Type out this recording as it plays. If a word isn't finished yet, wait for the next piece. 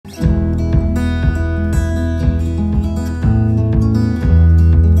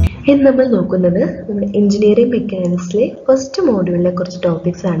ഇന്ന് നമ്മൾ നോക്കുന്നത് നമ്മുടെ എഞ്ചിനീയറിംഗ് മെക്കാനിക്സിലെ ഫസ്റ്റ് മോഡ്യൂളിലെ കുറച്ച്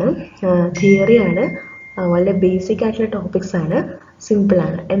ടോപ്പിക്സ് ആണ്. തിയറിയാണ്, വളരെ ബേസിക് ആയിട്ടുള്ള ടോപ്പിക്സ് ആണ്, സിമ്പിൾ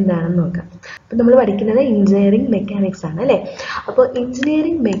ആണ്. എന്താണെന്ന് നോക്കാം. അപ്പോൾ നമ്മൾ പഠിക്കുന്നത് എഞ്ചിനീയറിംഗ് മെക്കാനിക്സ് ആണ് അല്ലേ. അപ്പോൾ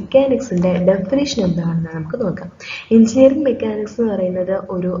എഞ്ചിനീയറിംഗ് മെക്കാനിക്സിൻ്റെ ഡെഫിനിഷൻ എന്താണെന്ന് നമുക്ക് നോക്കാം. എഞ്ചിനീയറിംഗ് മെക്കാനിക്സ് എന്ന് പറയുന്നത്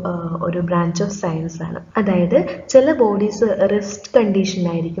ഒരു ബ്രാഞ്ച് ഓഫ് സയൻസ് ആണ്. അതായത് ചില ബോഡീസ് റെസ്റ്റ്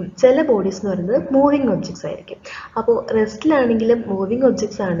കണ്ടീഷനിലായിരിക്കും, ചില ബോഡീസ് എന്ന് പറയുന്നത് മൂവിങ് ഒബ്ജക്ട്സ് ആയിരിക്കും. അപ്പോൾ റെസ്റ്റിലാണെങ്കിലും മൂവിങ്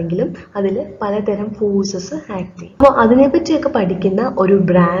ഒബ്ജക്ട്സ് ആണെങ്കിലും അതിൽ പലതരം ഫോഴ്സസ് ആക്ട് ചെയ്യും. അപ്പോൾ അതിനെപ്പറ്റിയൊക്കെ പഠിക്കുന്ന ഒരു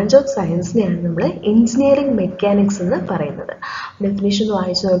ബ്രാഞ്ച് ഓഫ് സയൻസിനെയാണ് നമ്മൾ എഞ്ചിനീയറിംഗ് മെക്കാനിക്സ് എന്ന് പറയുന്നത്. ഡെഫിനിഷൻ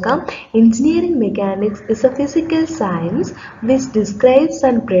വായിച്ചു നോക്കാം. Engineering mechanics is A physical science which describes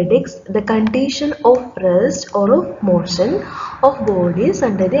and പ്രെഡിക്ട്സ് the condition of rest or of motion of bodies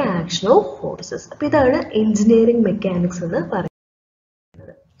under the action of forces. അപ്പോൾ ഇതാണ് എഞ്ചിനീയറിംഗ് മെക്കാനിക്സ് എന്ന്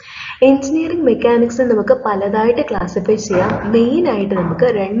പറയുന്നത്. എഞ്ചിനീയറിംഗ് മെക്കാനിക്സ് നമുക്ക് പലതായിട്ട് ക്ലാസിഫൈ ചെയ്യാം. മെയിൻ ആയിട്ട് നമുക്ക്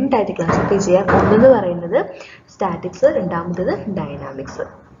രണ്ടായിട്ട് ക്ലാസിഫൈ ചെയ്യാം. ഒന്നെന്ന് പറയുന്നത് സ്റ്റാറ്റിക്സ്, രണ്ടാമത്തേത് ഡൈനാമിക്സ്.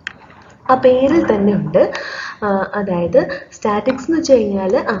 ആ പേരിൽ തന്നെ ഉണ്ട്. അതായത് സ്റ്റാറ്റിക്സ് എന്ന് വെച്ച്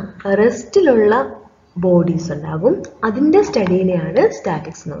കഴിഞ്ഞാൽ റെസ്റ്റിലുള്ള ബോഡീസ് ഉണ്ടാകും, അതിൻ്റെ സ്റ്റഡീനെയാണ്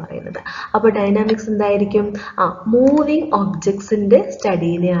സ്റ്റാറ്റിക്സ് എന്ന് പറയുന്നത്. അപ്പോൾ ഡൈനാമിക്സ് എന്തായിരിക്കും? മൂവിങ് ഒബ്ജക്ട്സിൻ്റെ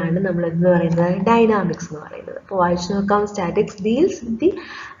സ്റ്റഡീനെയാണ് നമ്മൾ എന്ന് പറയുന്നത് ഡൈനാമിക്സ് എന്ന് പറയുന്നത്. അപ്പോൾ വായിച്ചു നോക്കാം. Statics deals with the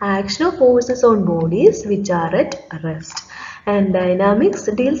action of forces on bodies which are at rest and dynamics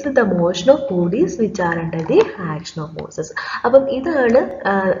deals with the motion of bodies which are under the action of forces. അപ്പം ഇതാണ്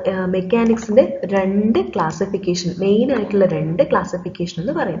മെക്കാനിക്സിന്റെ രണ്ട് ക്ലാസിഫിക്കേഷൻ, മെയിൻ ആയിട്ടുള്ള രണ്ട് ക്ലാസിഫിക്കേഷൻ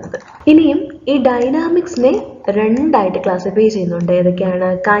എന്ന് പറയുന്നത്. ഇനിയും ഈ ഡൈനാമിക്സിനെ രണ്ടായിട്ട് ക്ലാസിഫൈ ചെയ്യുന്നുണ്ട്. ഏതൊക്കെയാണ്?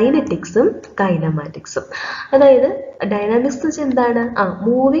 കൈനറ്റിക്സും കൈനമാറ്റിക്സും. അതായത് ഡൈനാമിക്സ് എന്ന് വെച്ചാൽ എന്താണ്?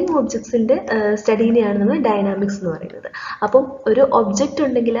 മൂവിങ് ഒബ്ജക്ട്സിന്റെ സ്റ്റഡീനെയാണ് നമ്മൾ ഡൈനാമിക്സ് എന്ന് പറയുന്നത്. അപ്പം ഒരു ഒബ്ജക്റ്റ്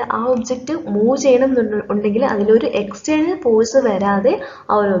ഉണ്ടെങ്കിൽ ആ ഒബ്ജക്റ്റ് മൂവ് ചെയ്യണം എന്നുണ്ടെങ്കിൽ അതിലൊരു എക്സ്റ്റേണൽ ഫോഴ്സ് വരാതെ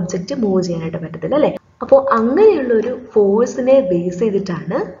ആ ഒരു ഒബ്ജക്റ്റ് മൂവ് ചെയ്യാനായിട്ട് പറ്റത്തില്ല അല്ലേ. അപ്പോൾ അങ്ങനെയുള്ള ഒരു ഫോഴ്സിനെ ബേസ്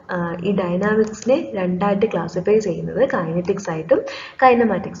ചെയ്തിട്ടാണ് ഈ ഡൈനാമിക്സിനെ രണ്ടായിട്ട് ക്ലാസിഫൈ ചെയ്യുന്നത്, കൈനറ്റിക്സ് ആയിട്ടും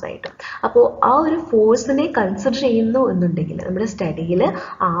കൈനമാറ്റിക്സ് ആയിട്ടും. അപ്പോൾ ആ ഒരു ഫോഴ്സിനെ കൺസിഡർ ചെയ്യുന്നു എന്നുണ്ടെങ്കിൽ നമ്മുടെ സ്റ്റഡിയിൽ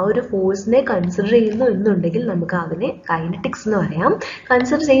ആ ഒരു ഫോഴ്സിനെ കൺസിഡർ ചെയ്യുന്നു എന്നുണ്ടെങ്കിൽ നമുക്ക് അതിനെ കൈനറ്റിക്സ് എന്ന് പറയാം.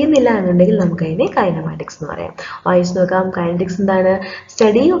 കൺസിഡർ ചെയ്യുന്നില്ല എന്നുണ്ടെങ്കിൽ നമുക്ക് അതിനെ കൈനമാറ്റിക്സ് എന്ന് പറയാം. വായിച്ചു നോക്കാം. കൈനറ്റിക്സ് എന്താണ്?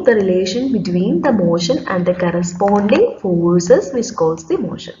 Study of the relation between the motion and the corresponding forces which cos the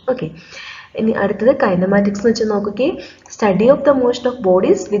motion. Okay. ഇനി അടുത്തത് കൈനമാറ്റിക്സ് എന്ന് വെച്ചാൽ നോക്കുകയെ, study of the motion of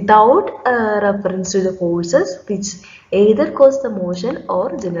bodies without reference to the forces which either cause the motion or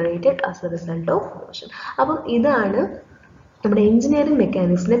generated as A result of motion. അപ്പം ഇതാണ് നമ്മുടെ engineering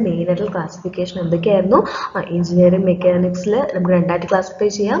മെക്കാനിക്സിന്റെ main ആയിട്ടുള്ള classification. എന്തൊക്കെയായിരുന്നു? എഞ്ചിനീയറിംഗ് മെക്കാനിക്സിൽ നമുക്ക് രണ്ടായിട്ട് ക്ലാസിഫൈ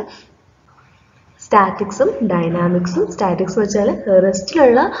ചെയ്യാം, സ്റ്റാറ്റിക്സും ഡൈനാമിക്സും. സ്റ്റാറ്റിക്സ് എന്ന് വെച്ചാൽ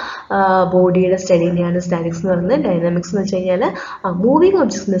റെസ്റ്റിലുള്ള ബോഡിയുടെ സ്റ്റഡീനെയാണ് സ്റ്റാറ്റിക്സ് എന്ന് പറയുന്നത്. ഡൈനാമിക്സ് എന്ന് വെച്ച് കഴിഞ്ഞാൽ മൂവിങ്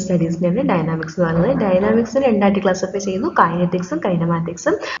ഒബ്ജക്ട്സിന്റെ സ്റ്റഡീസിനെയാണ് ഡൈനാമിക്സ് എന്ന് പറയുന്നത്. ഡൈനാമിക്സിന് രണ്ടായിട്ട് ക്ലാസിഫൈ ചെയ്യുന്നു, കൈനറ്റിക്സും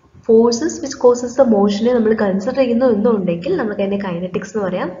കൈനമാറ്റിക്സും. ഫോഴ്സസ് വിച്ച് കോസസ് ദ മോഷനെ നമ്മൾ കൺസിഡർ ചെയ്യുന്നു എന്നുണ്ടെങ്കിൽ നമുക്ക് അതിനെ കൈനറ്റിക്സ് എന്ന്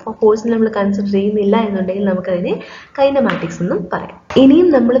പറയാം. ഫോഴ്സിനെ നമ്മൾ കൺസിഡർ ചെയ്യുന്നില്ല എന്നുണ്ടെങ്കിൽ നമുക്കതിനെ കൈനമാറ്റിക്സ് എന്നും പറയാം. ഇനിയും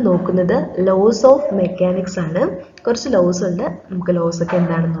നമ്മൾ നോക്കുന്നത് ലോസ് ഓഫ് മെക്കാനിക്സ് ആണ്. കുറച്ച് ലോസ് ഉണ്ട്, നമുക്ക് ലോസ് ഒക്കെ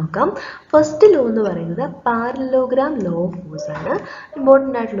എന്താണെന്ന് നോക്കാം. ഫസ്റ്റ് ലോ എന്ന് പറയുന്നത് പാരലോഗ്രാം ലോ ഓഫ് ഫോഴ്സ് ആണ്.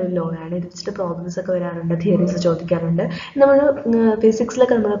 ഇമ്പോർട്ടൻ്റ് ആയിട്ടുള്ള ഒരു ലോ ആണ്. ഇത് വെച്ചിട്ട് പ്രോബ്ലംസ് ഒക്കെ വരാറുണ്ട്, തിയറീസ് ചോദിക്കാറുണ്ട്. നമ്മൾ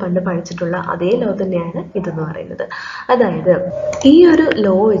ഫിസിക്സിലൊക്കെ നമ്മൾ പണ്ട് പഠിച്ചിട്ടുള്ള അതേ ലോ തന്നെയാണ് ഇതെന്ന് പറയുന്നത്. അതായത് ഈ ഒരു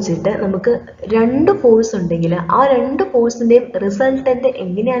ലോ വെച്ചിട്ട് നമുക്ക് രണ്ട് ഫോഴ്സ് ഉണ്ടെങ്കിൽ ആ രണ്ട് ഫോഴ്സിൻ്റെയും റിസൾട്ടൻ്റ്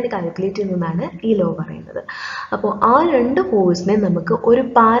എങ്ങനെയാണ് കാൽക്കുലേറ്റ് ചെയ്യുന്നതാണ് ഈ ലോ പറയുന്നത്. അപ്പോൾ ആ രണ്ട് ഫോഴ്സിനെ നമുക്ക് ഒരു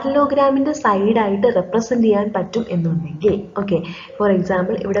പാരലോഗ്രാമിൻ്റെ സൈഡായിട്ട് റെപ്രസെൻറ്റ് ചെയ്യാൻ പറ്റും എന്നുണ്ടെങ്കിൽ, ഓക്കെ, ഫോർ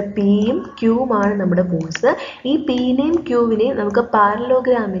എക്സാമ്പിൾ ഇവിടെ പിയും ക്യൂവുമാണ് നമ്മുടെ ഫോഴ്സ്. ഈ പിനെയും ക്യൂവിനെയും നമുക്ക്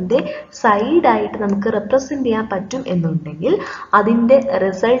പാരലോഗ്രാമിൻ്റെ സൈഡായിട്ട് നമുക്ക് റെപ്രസെൻറ്റ് ചെയ്യാൻ പറ്റും എന്നുണ്ടെങ്കിൽ അതിൻ്റെ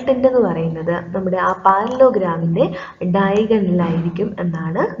റിസൾട്ടൻ്റ് എന്ന് പറയുന്നത് നമ്മുടെ ആ പാരലോഗ്രാമിൻ്റെ ഡയഗണലായിരിക്കും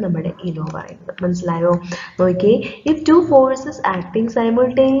എന്നാണ് നമ്മുടെ ഈ ലോ പറയുന്നത്. മനസ്സിലായോ? നോക്കിയേ. If to forces acting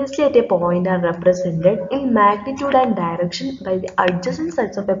simultaneously at A point R represented in magnitude and direction by the adjacent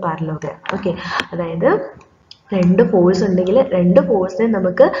sides of A parallelogram. Okay, അതായത് രണ്ട് ഫോഴ്സ് ഉണ്ടെങ്കിൽ രണ്ട് ഫോഴ്സിനെ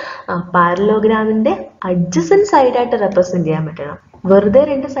നമുക്ക് പാരലോഗ്രാമിൻ്റെ അഡ്ജസൻറ്റ് സൈഡായിട്ട് റെപ്രസെൻറ്റ് ചെയ്യാൻ പറ്റണം. വെറുതെ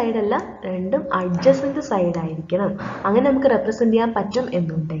രണ്ട് സൈഡല്ല, രണ്ടും അഡ്ജസൻറ്റ് സൈഡായിരിക്കണം. അങ്ങനെ നമുക്ക് റെപ്രസെൻറ്റ് ചെയ്യാൻ പറ്റും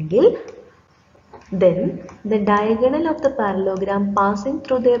എന്നുണ്ടെങ്കിൽ then the diagonal of the parallelogram passing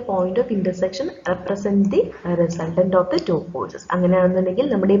through their point of intersection represent the resultant of the two forces. അങ്ങനെയാണെന്നുണ്ടെങ്കിൽ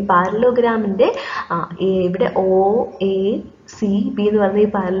നമ്മുടെ ഈ പാരലോഗ്രാമിൻ്റെ ഇവിടെ ഒ എ സി ബി എന്ന് പറയുന്ന ഈ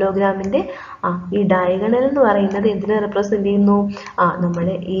പാരലോഗ്രാമിൻ്റെ ഈ ഡയഗണൽ എന്ന് പറയുന്നത് എന്തിനെ റെപ്രസെൻറ്റ് ചെയ്യുന്നു?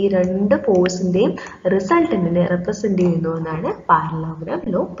 നമ്മുടെ ഈ രണ്ട് ഫോഴ്സിൻ്റെയും റിസൾട്ടൻറ്റിനെ റെപ്രസെൻറ്റ് ചെയ്യുന്നു എന്നാണ് പാരലോഗ്രാം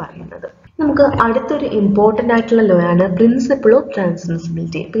ലോ പറയുന്നത്. നമുക്ക് അടുത്തൊരു ഇമ്പോർട്ടൻ്റ് ആയിട്ടുള്ള ലോ ആണ് പ്രിൻസിപ്പിൾ ഓഫ്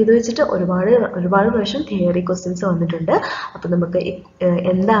ട്രാൻസ്മിസിബിലിറ്റി. അപ്പോൾ ഇത് വെച്ചിട്ട് ഒരുപാട് പ്രാവശ്യം തിയറി ക്വസ്റ്റ്യൻസ് വന്നിട്ടുണ്ട്. അപ്പോൾ നമുക്ക്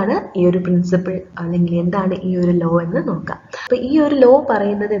എന്താണ് ഈ ഒരു പ്രിൻസിപ്പിൾ അല്ലെങ്കിൽ എന്താണ് ഈ ഒരു ലോ എന്ന് നോക്കാം. അപ്പോൾ ഈ ഒരു ലോ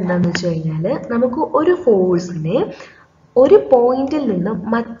പറയുന്നത് എന്താണെന്ന് വെച്ച് കഴിഞ്ഞാൽ നമുക്ക് ഒരു ഫോഴ്സിനെ ഒരു പോയിന്റിൽ നിന്നും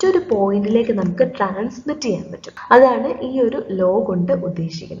മറ്റൊരു പോയിന്റിലേക്ക് നമുക്ക് ട്രാൻസ്മിറ്റ് ചെയ്യാൻ പറ്റും. അതാണ് ഈ ഒരു ലോ കൊണ്ട്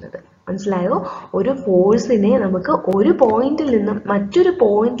ഉദ്ദേശിക്കുന്നത്. മനസ്സിലായോ? ഒരു ഫോഴ്സിനെ നമുക്ക് ഒരു പോയിന്റിൽ നിന്നും മറ്റൊരു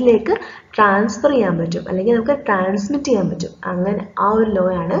പോയിന്റിലേക്ക് ട്രാൻസ്ഫർ ചെയ്യാൻ പറ്റും, അല്ലെങ്കിൽ നമുക്ക് ട്രാൻസ്മിറ്റ് ചെയ്യാൻ പറ്റും. അങ്ങനെ ആ ഒരു ലോ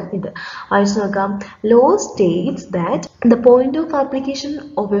ആണ് ഇത്. വായിച്ചു നോക്കാം. Law States that the point of application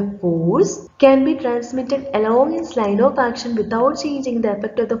of a force can be transmitted along its line of action without changing the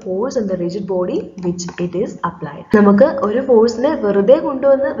effect of the force on the rigid body which it is applied. നമുക്ക് ഒരു ഫോഴ്സിനെ വെറുതെ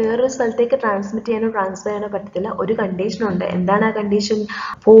കൊണ്ടുവന്ന് വേറൊരു സ്ഥലത്തേക്ക് transmit ചെയ്യാനോ transfer ചെയ്യാനോ പറ്റത്തില്ല. ഒരു കണ്ടീഷൻ ഉണ്ട്. എന്താണ് ആ കണ്ടീഷൻ?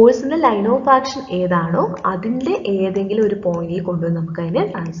 ഫോഴ്സിന്റെ ലൈൻ ഓഫ് ആക്ഷൻ ഏതാണോ അതിന്റെ ഏതെങ്കിലും ഒരു പോയിന്റിൽ കൊണ്ടുവന്ന് നമുക്ക് അതിനെ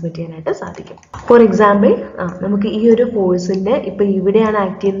ട്രാൻസ്മിറ്റ് ചെയ്യാനായിട്ട് സാധിക്കും. ഫോർ എക്സാമ്പിൾ, നമുക്ക് ഈ ഒരു ഫോഴ്സിന്റെ ഇപ്പൊ ഇവിടെയാണ്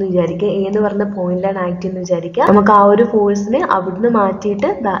ആക്ട് ചെയ്യുന്നത് വിചാരിക്കുക, എ എന്ന് പറഞ്ഞ പോയിന്റിലാണ് ആക്ട് ചെയ്യുന്നത് വിചാരിക്കുക. നമുക്ക് ആ ഒരു ഫോഴ്സിനെ അവിടുന്ന് മാറ്റിയിട്ട്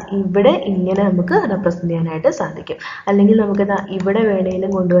ഇവിടെ ഇങ്ങനെ നമുക്ക് റെപ്രസെന്റ് ചെയ്യാനായിട്ട് സാധിക്കും. അല്ലെങ്കിൽ നമുക്ക് ഇവിടെ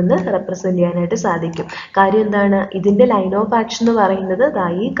വേണേലും കൊണ്ടുവന്ന് റെപ്രസെന്റ് ചെയ്യാനായിട്ട് സാധിക്കും. കാര്യം എന്താണ്? ഇതിന്റെ ലൈൻ ഓഫ് ആക്ഷൻ എന്ന് പറയുന്നത്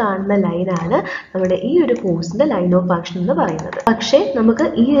ഈ കാണുന്ന ലൈനാണ് നമ്മുടെ ഈ ഒരു ഫോഴ്സിന്റെ ലൈൻ ഓഫ് ആക്ഷൻ എന്ന് പറയുന്നത്. പക്ഷേ നമുക്ക്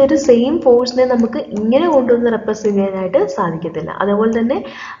ഈ ഒരു സെയിം ഫോഴ്സിനെ നമുക്ക് ഇങ്ങനെ കൊണ്ടുവന്ന് റെപ്രസെന്റ് ചെയ്യാനായിട്ട് സാധിക്കത്തില്ല. അതുപോലെ തന്നെ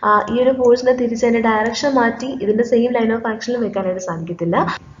ഈ ഒരു ഫോഴ്സിനെ തിരിച്ചതിന്റെ ഡയറക്ഷൻ മാറ്റി ഇതിന്റെ സെയിം ലൈൻ ഓഫ് ആക്ഷനിൽ വെക്കാനായിട്ട് സാധിക്കത്തില്ല.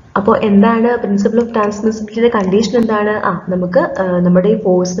 അപ്പോൾ എന്താണ് പ്രിൻസിപ്പിൾ ഓഫ് ട്രാൻസ്മിസിബിലിറ്റിയുടെ കണ്ടീഷൻ എന്താണ്? നമുക്ക് നമ്മുടെ ഈ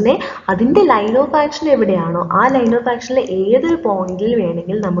ഫോഴ്സിനെ അതിന്റെ ലൈൻ ഓഫ് ആക്ഷൻ എവിടെയാണോ ആ ലൈൻ ഓഫ് ആക്ഷനിലെ ഏതൊരു പോയിന്റിൽ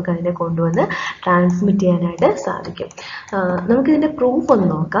വേണമെങ്കിൽ നമുക്ക് അതിനെ കൊണ്ടുവന്ന് ട്രാൻസ്മിറ്റ് ചെയ്യാനായിട്ട് സാധിക്കും. നമുക്കിതിന്റെ പ്രൂഫ് ഒന്ന്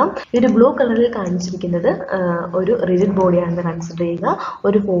നോക്കാം. ഈ ഒരു ബ്ലൂ കളറിൽ കാണിച്ചിരിക്കുന്നത് ഒരു റിജിഡ് ബോഡിയാണെന്ന് കൺസിഡർ ചെയ്യുക.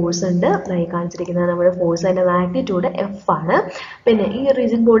 ഒരു ഫോഴ്സ് ഉണ്ട്. കാണിച്ചിരിക്കുന്നത് നമ്മുടെ ഫോഴ്സ് അതിന്റെ മാഗ്നിറ്റ്യൂഡ് F ആണ്. പിന്നെ ഈ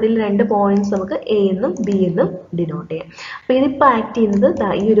റിജിഡ് ബോഡിയിൽ രണ്ട് പോയിന്റ്സ് നമുക്ക് A എന്നും B എന്നും ഡിനോട്ട് ചെയ്യാം. അപ്പോൾ ഇതിപ്പോൾ ആക്ട് ചെയ്യുന്നത്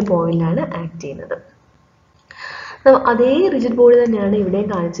ഈ ഒരു പോയിന്റിലാണ് ആക്ട് ചെയ്യുന്നത്. അതേ റിജിഡ് ബോഡി തന്നെയാണ് ഇവിടെയും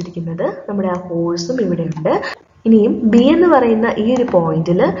കാണിച്ചിരിക്കുന്നത്. നമ്മുടെ ആ ഫോഴ്സും ഇവിടെ ഉണ്ട്. ഇനിയും B എന്ന് പറയുന്ന ഈ ഒരു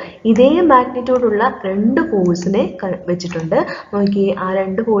പോയിന്റിൽ ഇതേ മാഗ്നിറ്റ്യൂഡുള്ള രണ്ട് ഫോഴ്സിനെ വെച്ചിട്ടുണ്ട്. നോക്കി, ആ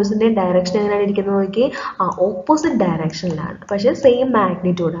രണ്ട് ഫോഴ്സിന്റെ ഡയറക്ഷൻ എങ്ങനെയാണ് ഇരിക്കുന്നത് നോക്കി, ഓപ്പോസിറ്റ് ഡയറക്ഷനിലാണ്, പക്ഷെ സെയിം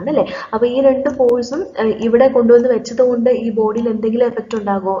മാഗ്നിറ്റ്യൂഡാണ് അല്ലേ. അപ്പൊ ഈ രണ്ട് ഫോഴ്സും ഇവിടെ കൊണ്ടുവന്ന് വെച്ചത് കൊണ്ട് ഈ ബോഡിയിൽ എന്തെങ്കിലും എഫക്റ്റ്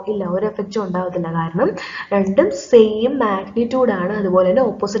ഉണ്ടാകുമോ? ഇല്ല, ഒരു എഫക്റ്റും ഉണ്ടാകത്തില്ല. കാരണം രണ്ടും സെയിം മാഗ്നിറ്റ്യൂഡാണ്, അതുപോലെ തന്നെ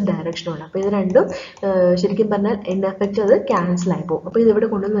ഓപ്പോസിറ്റ് ഡയറക്ഷനുമാണ്. അപ്പൊ ഇത് രണ്ടും ശരിക്കും പറഞ്ഞാൽ എൻ എഫക്റ്റ് അത് ക്യാൻസൽ ആയി പോകും. അപ്പൊ ഇത് ഇവിടെ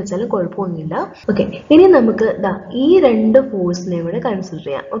കൊണ്ടുവന്ന് വെച്ചാലും കുഴപ്പമൊന്നുമില്ല. ഓക്കെ, ഇനി നമുക്ക് ഈ രണ്ട് ഫോഴ്സിനെ ഇവിടെ കൺസിഡർ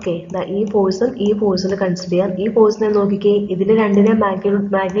ചെയ്യാം. ഓക്കെ, ഈ ഫോഴ്സും ഈ ഫോഴ്സിനെ കൺസിഡർ ചെയ്യാം. ഈ ഫോഴ്സിനെ നോക്കിക്കേ, ഇതിന്റെ രണ്ടിന്റെ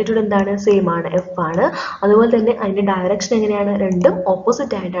മാഗ്നിറ്റ്യൂഡ് എന്താണ്? സെയിം ആണ്, F ആണ്. അതുപോലെ തന്നെ അതിന്റെ ഡയറക്ഷൻ എങ്ങനെയാണ്? രണ്ടും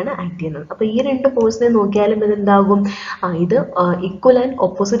ഓപ്പോസിറ്റ് ആയിട്ടാണ് ആക്ട് ചെയ്യുന്നത്. അപ്പൊ ഈ രണ്ട് ഫോഴ്സിനെ നോക്കിയാലും ഇത് എന്താകും? ഇത് ഈക്വൽ ആൻഡ്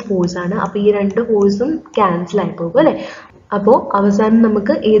ഓപ്പോസിറ്റ് ഫോഴ്സ് ആണ്. അപ്പൊ ഈ രണ്ട് ഫോഴ്സും ക്യാൻസൽ ആയി പോകും അല്ലെ. അപ്പോൾ അവസാനം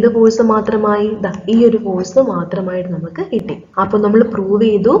നമുക്ക് ഏത് ഫോഴ്സ് മാത്രമായി? ഈ ഒരു ഫോഴ്സ് മാത്രമായിട്ട് നമുക്ക് കിട്ടി. അപ്പൊ നമ്മൾ പ്രൂവ്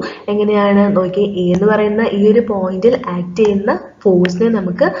ചെയ്തു. എങ്ങനെയാണ് നോക്കി, A എന്ന് പറയുന്ന ഈ ഒരു പോയിന്റിൽ ആക്ട് ചെയ്യുന്ന ഫോഴ്സിനെ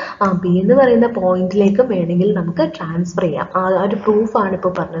നമുക്ക് B എന്ന് പറയുന്ന പോയിന്റിലേക്ക് വേണമെങ്കിൽ നമുക്ക് ട്രാൻസ്ഫർ ചെയ്യാം. ആ ഒരു പ്രൂഫാണ്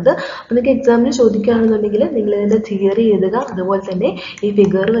ഇപ്പോൾ പറഞ്ഞത്. അപ്പോൾ നിങ്ങൾക്ക് എക്സാമിന് ചോദിക്കുകയാണെന്നുണ്ടെങ്കിൽ നിങ്ങൾ ഇതിന്റെ തിയറി എഴുതുക, അതുപോലെ തന്നെ ഈ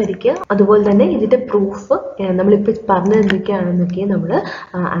ഫിഗർ വരയ്ക്കുക, അതുപോലെ തന്നെ ഇതിന്റെ പ്രൂഫ് നമ്മളിപ്പോൾ പറഞ്ഞത് എന്തൊക്കെയാണെന്നൊക്കെ നമ്മൾ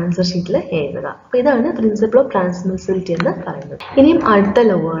ആൻസർ ഷീറ്റിൽ എഴുതുക. അപ്പോൾ ഇതാണ് പ്രിൻസിപ്പിൾ ഓഫ് ട്രാൻസ്മിസിബിലിറ്റി എന്ന് പറയുന്നത്. ഇനിയും അടുത്ത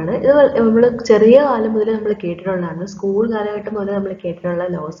ലോ ആണ്. ഇത് നമ്മൾ ചെറിയ കാലം മുതൽ നമ്മൾ കേട്ടിട്ടുള്ളതാണ്. സ്കൂൾ കാലഘട്ടം മുതൽ നമ്മൾ കേട്ടിട്ടുള്ള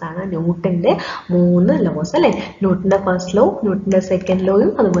ലോസ് ആണ്. ന്യൂട്ടന്റെ 3 ലോസ് അല്ലെ. ന്യൂട്ടന്റെ ഫസ്റ്റ് ലോ, ന്യൂട്ടന്റെ സെക്കൻഡ് ലോയും,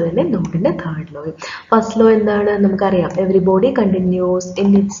 അതുപോലെ തന്നെ ന്യൂട്ടന്റെ തേർഡ് ലോയും. ഫസ്റ്റ് ലോ എന്താണ്? നമുക്കറിയാം. Every body continuous in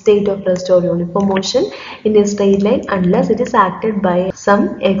it state of rest or uniform motion in A straight line unless it is acted by some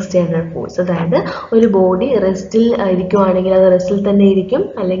external force. അതായത് ഒരു ബോഡി റെസ്റ്റിൽ ഇരിക്കുവാണെങ്കിൽ അത് റെസ്റ്റിൽ തന്നെ ഇരിക്കും.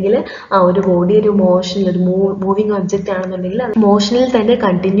 അല്ലെങ്കിൽ ഒരു ബോഡി ഒരു മോഷൻ, ഒരു മൂവിങ് ഒബ്ജക്റ്റ് ആണെന്നുണ്ടെങ്കിൽ അത് മോഷനിൽ തന്നെ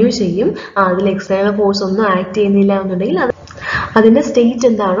കണ്ടിന്യൂ ചെയ്യും. അതിൽ എക്സ്റ്റേണൽ ഫോഴ്സ് ഒന്നും ആക്ട് ചെയ്യുന്നില്ല എന്നുണ്ടെങ്കിൽ അതിന്റെ സ്റ്റേറ്റ്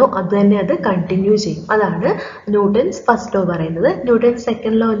എന്താണോ അത് തന്നെ അത് കണ്ടിന്യൂ ചെയ്യും. അതാണ് ന്യൂട്ടൺസ് ഫസ്റ്റ് ലോ പറയുന്നത്. ന്യൂട്ടൺസ്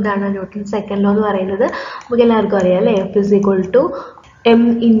സെക്കൻഡ് ലോ എന്താണ്? ന്യൂട്ടൺസ് സെക്കൻഡ് ലോ എന്ന് പറയുന്നത് നമുക്ക് എല്ലാവർക്കും അറിയാം അല്ലെ. F = m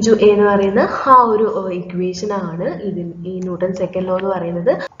 × a എന്ന് പറയുന്ന ആ ഒരു ഇക്വേഷൻ ആണ് ഈ ന്യൂട്ടൺ സെക്കൻഡ് ലോ എന്ന് പറയുന്നത്.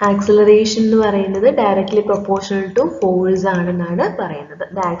 ആക്സിലറേഷൻ എന്ന് പറയുന്നത് ഡയറക്ട്ലി പ്രൊപ്പോർഷണൽ ടു ഫോഴ്സ് ആണെന്നാണ് പറയുന്നത്.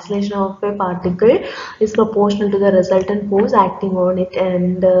 The acceleration of A particle is proportional to the resultant force acting on it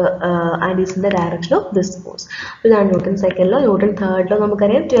and is in the direction of this force. ഇതാണ് newton second law. Newton third law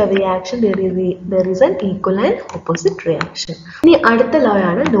നമുക്കറിയാം. To every action there is an equal and opposite reaction. ഇനി അടുത്ത law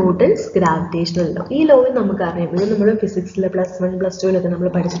ആണ് Newton's gravitational law. ഈ ലോയിൽ നമുക്കറിയാം, ഇത് നമ്മൾ ഫിസിക്സിൽ +1 +2 ടൂലൊക്കെ നമ്മൾ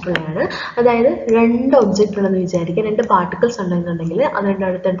പഠിച്ചിട്ടുള്ളതാണ്. അതായത് രണ്ട് ഒബ്ജക്റ്റ് ഉണ്ടെന്ന് വിചാരിക്കുക, രണ്ട് പാർട്ടിക്കിൾസ് ഉണ്ടെന്നുണ്ടെങ്കിൽ അത് രണ്ടും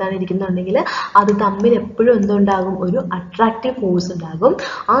അടുത്തടുത്താണ് ഇരിക്കുന്നുണ്ടെങ്കിൽ അത് തമ്മിൽ എപ്പോഴും എന്തുണ്ടാകും, ഒരു അട്രാക്റ്റീവ് ഫോഴ്സ് ഉണ്ടാകും.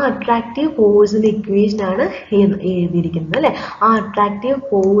 ആ അട്രാക്റ്റീവ് ഫോഴ്സിന്റെ ഇക്വേഷൻ ആണ് എഴുതിയിരിക്കുന്നത് അല്ലെ. ആ അട്രാക്റ്റീവ്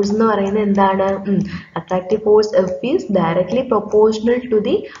ഫോഴ്സ് എന്ന് പറയുന്നത് എന്താണ്? Attractive force F is directly proportional to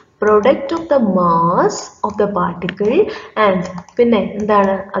the product of the mass of the particle and പിന്നെ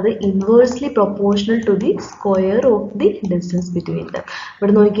എന്താണ്, അത് inversely proportional to the square of the distance between them.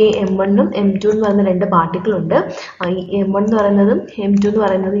 ഇവിടെ നോക്കി M1 ഉം M2 എന്ന് പറയുന്ന രണ്ട് പാർട്ടിക്കിൾ ഉണ്ട്. ഈ M1 എന്ന് പറയുന്നതും M2 എന്ന്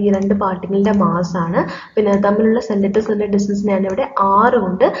പറയുന്നത് ഈ രണ്ട് പാർട്ടിക്കിളിന്റെ മാസ് ആണ്. പിന്നെ തമ്മിലുള്ള സെന്റർ ടു സെന്റർ ഡിസ്റ്റൻസ് ഞാൻ ഇവിടെ R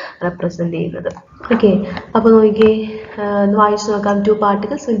കൊണ്ട് റെപ്രസെന്റ് ചെയ്യുന്നത്. ഓക്കെ, അപ്പോൾ നോക്കി വായിച്ചു നോക്കാം. Two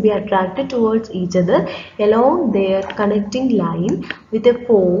particles will be attracted towards each other along their connecting line with a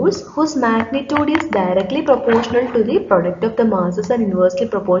force whose magnitude is directly proportional to the product of the masses and inversely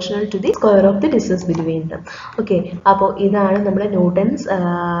proportional to the square of the distance between them. Okay, അപ്പോൾ ഇതാണ് നമ്മുടെ Newton's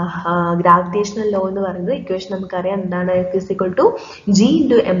gravitational law എന്ന് പറയുന്നത്. Equation നമുക്കറിയാം എന്താണ്, F is equal to G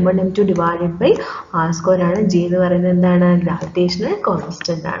into M1 M2 divided by R square ആണ്. G എന്ന് പറയുന്നത് എന്താണ്, ഗ്രാവിറ്റേഷണൽ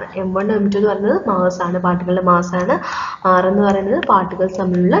കോൺസ്റ്റന്റ് ആണ്. M1 M2 എന്ന് പറയുന്നത് മാസ് ആണ്, പാർട്ടിക്കിളുടെ മാസ് ആണ്. R എന്ന് പറയുന്നത് പാർട്ടിക്കിൾസ്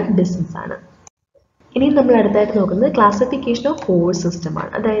തമ്മിലുള്ള ഡിസ്റ്റൻസ് ആണ്. ഇനി നമ്മൾ അടുത്തായിട്ട് നോക്കുന്നത് ക്ലാസിഫിക്കേഷൻ ഓഫ് ഫോഴ്സ് സിസ്റ്റം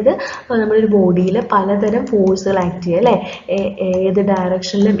ആണ്. അതായത് നമ്മളൊരു ബോഡിയിൽ പലതരം ഫോഴ്സുകൾ ആക്ട് ചെയ്യുക അല്ലേ, ഏത്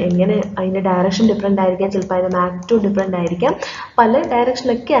ഡയറക്ഷനിലും എങ്ങനെ, അതിൻ്റെ ഡയറക്ഷൻ ഡിഫറെൻ്റ് ആയിരിക്കാം, ചിലപ്പോൾ അതിൻ്റെ മാഗ്നിറ്റ്യൂഡ് ഡിഫറെൻ്റ് ആയിരിക്കാം, പല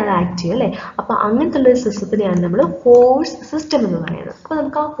ഡയറക്ഷനിലൊക്കെയാണ് ആക്ട് ചെയ്യുക അല്ലേ. അപ്പോൾ അങ്ങനത്തെ ഉള്ളൊരു സിസ്റ്റത്തിനെയാണ് നമ്മൾ ഫോഴ്സ് സിസ്റ്റം എന്ന് പറയുന്നത്. അപ്പോൾ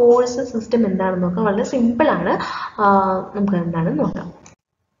നമുക്ക് ആ ഫോഴ്സ് സിസ്റ്റം എന്താണെന്ന് നോക്കാം. വളരെ സിമ്പിളാണ്, നമുക്ക് എന്താണെന്ന് നോക്കാം.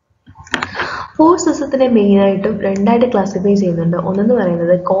 ഫോഴ്സ് സിസ്റ്റത്തിനെ മെയിനായിട്ടും രണ്ടായിട്ട് ക്ലാസിഫൈ ചെയ്യുന്നുണ്ട്. ഒന്നെന്ന്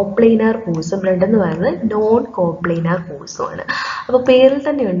പറയുന്നത് കോപ്ലെയിനാർ ഫോഴ്സും രണ്ടെന്ന് പറയുന്നത് നോൺ കോപ്ലെയിനാർ ഫോഴ്സും ആണ്. അപ്പോൾ പേരിൽ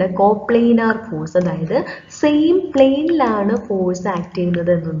തന്നെയുണ്ട് കോപ്ലെയിനാർ ഫോഴ്സ്, അതായത് സെയിം പ്ലെയിനിലാണ് ഫോഴ്സ് ആക്ട്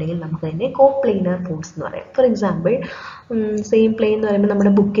ചെയ്യുന്നത് എന്നുണ്ടെങ്കിൽ നമുക്ക് അതിനെ കോപ്ലെയിനാർ ഫോഴ്സ് എന്ന് പറയാം. ഫോർ എക്സാമ്പിൾ സെയിം പ്ലെയിൻ എന്ന് പറയുമ്പോൾ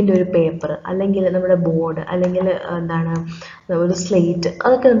നമ്മുടെ ബുക്കിൻ്റെ ഒരു പേപ്പർ, അല്ലെങ്കിൽ നമ്മുടെ ബോർഡ്, അല്ലെങ്കിൽ എന്താണ് ഒരു സ്ലേറ്റ്,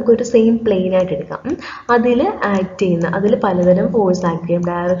 അതൊക്കെ നമുക്കൊരു സെയിം പ്ലെയിൻ ആയിട്ട് എടുക്കാം. അതിൽ ആക്ട് ചെയ്യുന്ന, അതിൽ പലതരം ഫോഴ്സ് ആക്ട് ചെയ്യും.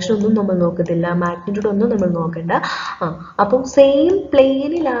 ഡയറക്ഷൻ ഒന്നും നമ്മൾ നോക്കത്തില്ല, മാഗ്നിറ്റ്യൂഡ് ഒന്നും നമ്മൾ നോക്കണ്ട. അപ്പം സെയിം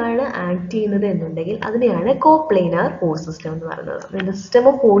പ്ലെയിനിലാണ് ആക്ട് ചെയ്യുന്നത് എന്നുണ്ടെങ്കിൽ അതിനെയാണ് കോപ്ലെയിനാർ ഫോഴ്സ് സിസ്റ്റം എന്ന് പറയുന്നത്. The system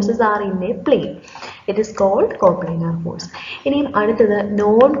of forces are in a plane. It is called coplanar force. ഇനിയും അടുത്തത്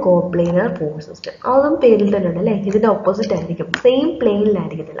നോൺ കോപ്ലെയിനാർ ഫോഴ്സ് സിസ്റ്റം. അതും പേരിൽ തന്നെ ഉണ്ട് അല്ലേ, ഇതിന്റെ ഓപ്പോസിറ്റ് ആയിരിക്കും, സെയിം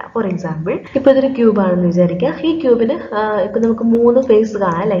പ്ലെയിനിലായിരിക്കത്തില്ല. ഫോർ എക്സാമ്പിൾ ഇപ്പോൾ ഇതൊരു ക്യൂബ് ആണെന്ന് വിചാരിക്കുക. ഈ ക്യൂബിന് ഇപ്പൊ നമുക്ക് 3 ഫേസ്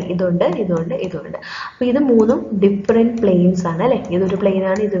കാണാം അല്ലേ, ഇതുണ്ട്, ഇതുണ്ട്, ഇതുണ്ട്. അപ്പൊ ഇത് മൂന്നും ഡിഫറെന്റ് പ്ലെയിൻസ് ആണ് അല്ലേ. ഇതൊരു പ്ലെയിൻ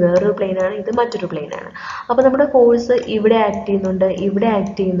ആണ്, ഇത് വേറൊരു പ്ലെയിൻ ആണ്, ഇത് മറ്റൊരു പ്ലെയിൻ ആണ്. അപ്പൊ നമ്മുടെ ഫോഴ്സ് ഇവിടെ ആക്ട് ചെയ്യുന്നുണ്ട്, ഇവിടെ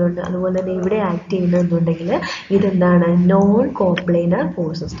ആക്ട് ചെയ്യുന്നുണ്ട്, അതുപോലെ തന്നെ ഇവിടെ ആക്ട് ചെയ്യുന്നുണ്ടെങ്കിൽ ഇതെന്താണ്, നോൺ കോപ്ലെയിനാർ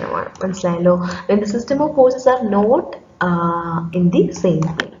ഫോഴ്സ് സിസ്റ്റം ആണ്. മനസ്സിലായല്ലോ. When the system of forces are not in the same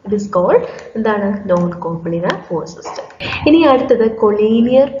plane, it is called എന്താണ്, നോൺ കോപ്ലെയിനാർ ഫോഴ്സ് സിസ്റ്റം. ഇനി അടുത്തത്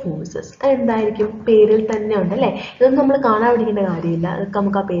കൊളീനിയർ ഫോഴ്സസ്. എന്തായിരിക്കും, പേരിൽ തന്നെ ഉണ്ട് അല്ലേ, ഇതൊന്നും നമ്മൾ കാണാൻ പഠിക്കേണ്ട കാര്യമില്ല, അതൊക്കെ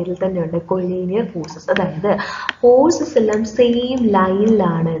നമുക്ക് ആ പേരിൽ തന്നെ ഉണ്ട്. കൊളീനിയർ ഫോഴ്സസ്, അതായത് ഫോഴ്സസ് എല്ലാം സെയിം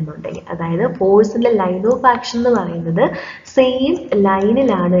ലൈനിലാണ് എന്നുണ്ടെങ്കിൽ, അതായത് ഫോഴ്സിന്റെ ലൈൻ ഓഫ് ആക്ഷൻ എന്ന് പറയുന്നത് സെയിം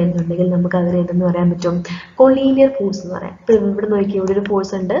ലൈനിലാണ് എന്നുണ്ടെങ്കിൽ നമുക്ക് അതിന് എന്തെന്ന് പറയാൻ പറ്റും, കൊളീനിയർ ഫോഴ്സ് എന്ന് പറയാം. ഇപ്പൊ ഇവിടെ നോക്കി, ഇവിടെ ഒരു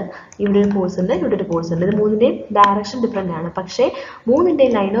ഫോഴ്സ് ഉണ്ട്, ഇവിടെ ഒരു ഫോഴ്സ് ഉണ്ട്, ഇവിടെ ഒരു ഫോഴ്സ് ഉണ്ട്. ഇത് മൂന്നിന്റെയും ഡയറക്ഷൻ ഡിഫറെന്റ് ആണ്, പക്ഷേ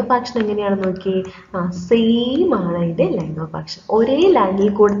മൂന്നിന്റെയും ലൈൻ ഓഫ് ആക്ഷൻ എങ്ങനെയാണെന്ന് നോക്കി, സെയിം ആണ് അതിന്റെ ലൈൻ ഓഫ് ആക്ഷൻ. ഒരേ ലൈനിൽ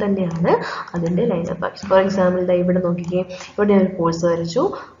കൂടെ തന്നെയാണ് അതിന്റെ line of action. For example ഇവിടെ നോക്കിക്കേ, ഇവിടെ ഒരു ഫോഴ്സ് വരച്ചു,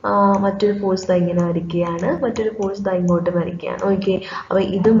 മറ്റൊരു ഫോഴ്സ് ഇങ്ങനെ വരയ്ക്കുകയാണ്, മറ്റൊരു ഫോഴ്സ് ഇങ്ങോട്ട് വരയ്ക്കുകയാണ്. ഓക്കെ, അപ്പൊ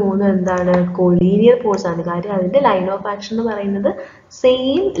ഇത് മൂന്നും എന്താണ്, കൊളീനിയർ ഫോഴ്സ് ആണ്. കാര്യം അതിന്റെ ലൈൻ ഓഫ് ആക്ഷൻ എന്ന് പറയുന്നത്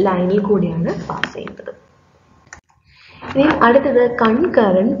സെയിം ലൈനിൽ കൂടിയാണ് പാസ് ചെയ്യുന്നത്. ഇനി അടുത്തത്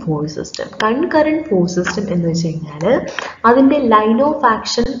concurrent force system. Concurrent force system എന്ന് വെച്ച് കഴിഞ്ഞാൽ അതിന്റെ ലൈൻ ഓഫ്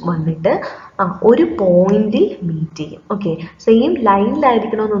ആക്ഷൻ വന്നിട്ട് ഒരു പോയിന്റിൽ മീറ്റ് ചെയ്യും. ഓക്കെ, സെയിം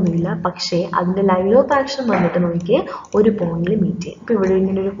ലൈനിലായിരിക്കണമെന്നൊന്നുമില്ല, പക്ഷേ അതിന്റെ ലൈൻ ഓഫ് ആക്ഷൻ വന്നിട്ട് നോക്കിയേ ഒരു പോയിന്റിൽ മീറ്റ് ചെയ്യും. ഇപ്പൊ ഇവിടെ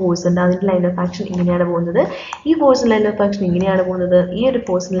ഇങ്ങനെ ഒരു ഫോഴ്സ് ഉണ്ട്, അതിന്റെ ലൈൻ ഓഫ് ആക്ഷൻ ഇങ്ങനെയാണ് പോകുന്നത്, ഈ ഫോഴ്സിന്റെ ലൈൻ ഓഫ് ആക്ഷൻ ഇങ്ങനെയാണ് പോകുന്നത്, ഈ ഒരു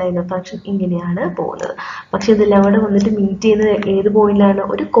ഫോഴ്സിന്റെ ലൈൻ ഓഫ് ആക്ഷൻ ഇങ്ങനെയാണ് പോകുന്നത്. പക്ഷെ ഇതെല്ലാം അവിടെ വന്നിട്ട് മീറ്റ് ചെയ്യുന്നത് ഏത് പോയിന്റിലാണ്,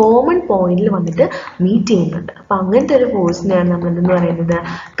 ഒരു കോമൺ പോയിന്റിൽ വന്നിട്ട് മീറ്റ് ചെയ്യുന്നുണ്ട്. അപ്പൊ അങ്ങനത്തെ ഒരു ഫോഴ്സിനെയാണ് നമ്മൾ എന്തെന്ന് പറയുന്നത്,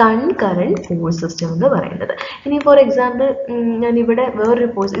 കൺകറന്റ് ഫോഴ്സ് സിസ്റ്റം എന്ന് പറയുന്നത്. ഇനി ഫോർ എക്സാമ്പിൾ ഞാൻ ഇവിടെ വേറൊരു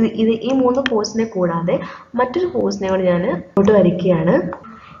ഫോഴ്സ്, ഇത് ഈ 3 ഫോഴ്സിനെ കൂടാതെ മറ്റൊരു ഫോഴ്സിനെ കൂടെ ഞാൻ ഇങ്ങോട്ട് വരയ്ക്കുകയാണ്.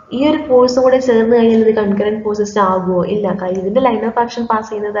 ഈ ഒരു ഫോഴ്സും കൂടെ ചേർന്ന് കഴിഞ്ഞാൽ ഇത് കൺകറന്റ് ഫോഴ്സ് സിസ്റ്റം ആകുമോ? ഇല്ല, കാര്യം ഇതിന്റെ ലൈൻ ഓഫ് ആക്ഷൻ പാസ്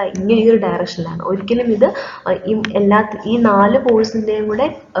ചെയ്യുന്നത് ഇങ്ങനെ ഈ ഒരു ഡയറക്ഷനിലാണ്. ഒരിക്കലും ഇത് ഈ 4 ഫോഴ്സിന്റെയും കൂടെ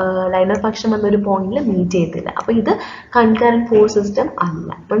ലൈൻ ഓഫ് ആക്ഷൻ വന്ന ഒരു പോയിന്റിൽ മീറ്റ് ചെയ്യത്തില്ല. അപ്പൊ ഇത് കൺകറന്റ് ഫോഴ്സ് സിസ്റ്റം അല്ല.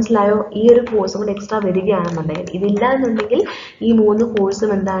 മനസ്സിലായോ? ഈ ഒരു ഫോഴ്സും കൂടെ എക്സ്ട്രാ വരികയാണെന്നുണ്ടെങ്കിൽ, ഇതില്ല എന്നുണ്ടെങ്കിൽ ഈ 3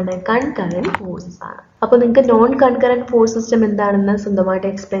 ഫോഴ്സും എന്താണ്, കൺകറന്റ് ഫോഴ്സസ് ആണ്. അപ്പോൾ നിങ്ങൾക്ക് നോൺ കൺകറന്റ് ഫോഴ്സ് സിസ്റ്റം എന്താണെന്ന് സ്വന്തമായിട്ട്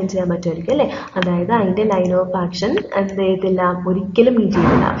എക്സ്പ്ലെയിൻ ചെയ്യാൻ പറ്റുമായിരിക്കും അല്ലേ? അതായത് അതിൻ്റെ ലൈൻ ഓഫ് ആക്ഷൻ എന്ത് ചെയ്തില്ല, ഒരിക്കലും മീറ്റ്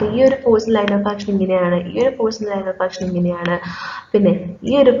ചെയ്തില്ല. അപ്പോൾ ഈ ഒരു ഫോഴ്സിൻ്റെ ലൈൻ ഓഫ് ആക്ഷൻ ഇങ്ങനെയാണ്, ഈ ഒരു ഫോഴ്സിൻ്റെ ലൈൻ ഓഫ് ആക്ഷൻ ഇങ്ങനെയാണ്, പിന്നെ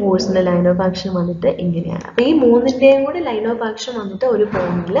ഈ ഒരു ഫോഴ്സിൻ്റെ ലൈൻ ഓഫ് ആക്ഷൻ വന്നിട്ട് ഇങ്ങനെയാണ്. അപ്പോൾ ഈ മൂന്നിൻ്റെയും കൂടി ലൈൻ ഓഫ് ആക്ഷൻ വന്നിട്ട് ഒരു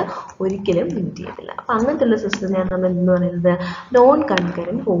പോയിന്റിൽ ഒരിക്കലും മീറ്റ് ചെയ്തില്ല. അപ്പോൾ അങ്ങനത്തെ ഉള്ള സിസ്റ്റത്തിനെയാണ് നമ്മൾ എന്ന് പറയുന്നത് നോൺ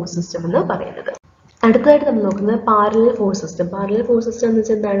കൺകറന്റ് ഫോഴ്സ് സിസ്റ്റം എന്ന് പറയുന്നത്. അടുത്തതായിട്ട് നമ്മൾ നോക്കുന്നത് parallel force system. Parallel force system എന്ന്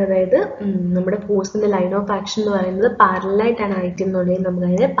വെച്ചാൽ എന്താണ്? അതായത് നമ്മുടെ ഫോഴ്സിന്റെ ലൈൻ ഓഫ് ആക്ഷൻ എന്ന് പറയുന്നത് പാരലായിട്ടാണ് ആക്ട് എന്നുണ്ടെങ്കിൽ നമുക്ക്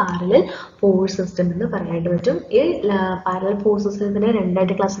അതിനെ പാരലൽ ഫോഴ്സ് സിസ്റ്റം എന്ന് പറയാനായിട്ട് പറ്റും. ഈ പാരലൽ ഫോഴ്സ് സിസ്റ്റത്തിനെ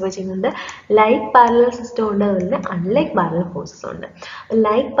രണ്ടായിട്ട് ക്ലാസിഫൈ ചെയ്യുന്നുണ്ട്. ലൈക്ക് പാരലൽ സിസ്റ്റം ഉണ്ട്, അതുപോലെ അൺലൈക്ക് പാരലൽ ഫോഴ്സസ് ഉണ്ട്.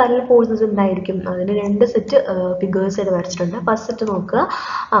 ലൈക്ക് പാരലൽ ഫോഴ്സസ് എന്തായിരിക്കും? അതിന് രണ്ട് സെറ്റ് ഫിഗേഴ്സ് ആയിട്ട് വരച്ചിട്ടുണ്ട്. ഫസ്റ്റ് സെറ്റ് നോക്കുക.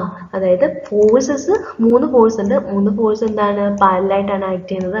 അതായത് ഫോഴ്സസ് മൂന്ന് ഫോഴ്സ് ഉണ്ട്. മൂന്ന് ഫോഴ്സ് എന്താണ്? പാരലായിട്ടാണ് ആക്ട്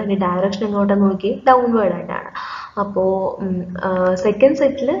ചെയ്യുന്നത്. അതിന്റെ ഡയറക്ഷൻ എങ്ങോട്ടാണ് നോക്കി? ഡൗൺവേർഡ് ആയിട്ടാണ്. അപ്പോൾ സെക്കൻഡ്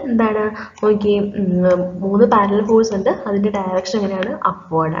സെറ്റിൽ എന്താണ് നോക്കി? മൂന്ന് പാരലൽ ഫോഴ്സ് ഉണ്ട്, അതിന്റെ ഡയറക്ഷൻ എങ്ങനെയാണ്?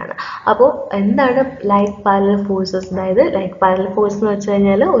 അപ്വേർഡ് ആണ്. അപ്പോൾ എന്താണ് ലൈക്ക് പാരലൽ ഫോഴ്സസ്? അതായത് ലൈക്ക് പാരലൽ ഫോഴ്സ് എന്ന് വെച്ച്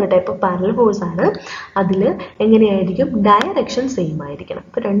കഴിഞ്ഞാൽ ഒരു ടൈപ്പ് ഓഫ് പാരലൽ ഫോഴ്സ് ആണ്. അതിൽ എങ്ങനെയായിരിക്കും? ഡയറക്ഷൻ സെയിം ആയിരിക്കണം.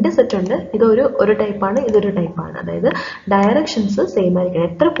 ഇപ്പോൾ രണ്ട് സെറ്റ് ഉണ്ട്, ഇതൊരു ടൈപ്പാണ്, ഇതൊരു ടൈപ്പാണ്. അതായത് ഡയറക്ഷൻസ് സെയിം ആയിരിക്കണം.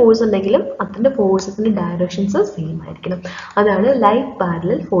 എത്ര ഫോഴ്സ് ഉണ്ടെങ്കിലും അതിന്റെ ഫോഴ്സസിന്റെ ഡയറക്ഷൻസ് സെയിം ആയിരിക്കണം. അതാണ് ലൈക്ക്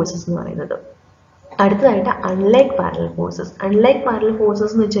പാരലൽ ഫോഴ്സസ് എന്ന് പറയുന്നത്. അടുത്തതായിട്ട് unlike parallel forces. Unlike parallel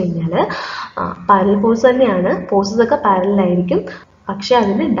forces എന്ന് വെച്ച് കഴിഞ്ഞാൽ പാരലൽ ഫോഴ്സ് തന്നെയാണ്, ഫോഴ്സസ് ഒക്കെ പാരലൽ ആയിരിക്കും, പക്ഷെ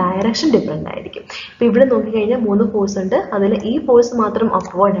അതിന് ഡയറക്ഷൻ ഡിഫറെൻ്റ് ആയിരിക്കും. ഇപ്പോൾ ഇവിടെ നോക്കിക്കഴിഞ്ഞാൽ മൂന്ന് ഫോഴ്സ് ഉണ്ട്, അതിൽ ഈ ഫോഴ്സ് മാത്രം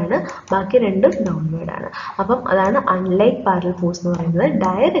അപ്വേർഡ് ആണ്, ബാക്കി രണ്ടും ഡൗൺവേർഡ് ആണ്. അപ്പം അതാണ് അൺലൈക്ക് പാരലൽ ഫോഴ്സ് എന്ന് പറയുന്നത്.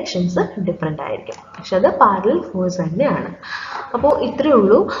 ഡയറക്ഷൻസ് ഡിഫറെൻ്റ് ആയിരിക്കും, പക്ഷെ അത് പാരലൽ ഫോഴ്സ് തന്നെയാണ്. അപ്പോൾ ഇത്രയേ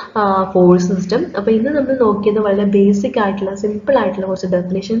ഉള്ളൂ ഫോഴ്സ് സിസ്റ്റം. അപ്പോൾ ഇന്ന് നമ്മൾ നോക്കിയത് വളരെ ബേസിക് ആയിട്ടുള്ള സിമ്പിൾ ആയിട്ടുള്ള കുറച്ച്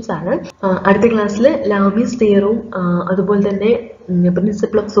ഡെഫിനിഷൻസ് ആണ്. അടുത്ത ക്ലാസ്സിൽ ലാമീസ് തിയറും അതുപോലെ തന്നെ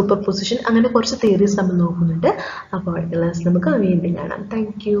പ്രിൻസിപ്പിൾ ഓഫ് സൂപ്പർ പൊസിഷൻ അങ്ങനെ കുറച്ച് തിയറീസ് നമ്മൾ നോക്കുന്നുണ്ട്. അപ്പോൾ അടുത്ത ക്ലാസ്സിൽ നമുക്ക് വീണ്ടും കാണാം.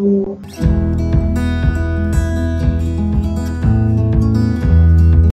 Thank you.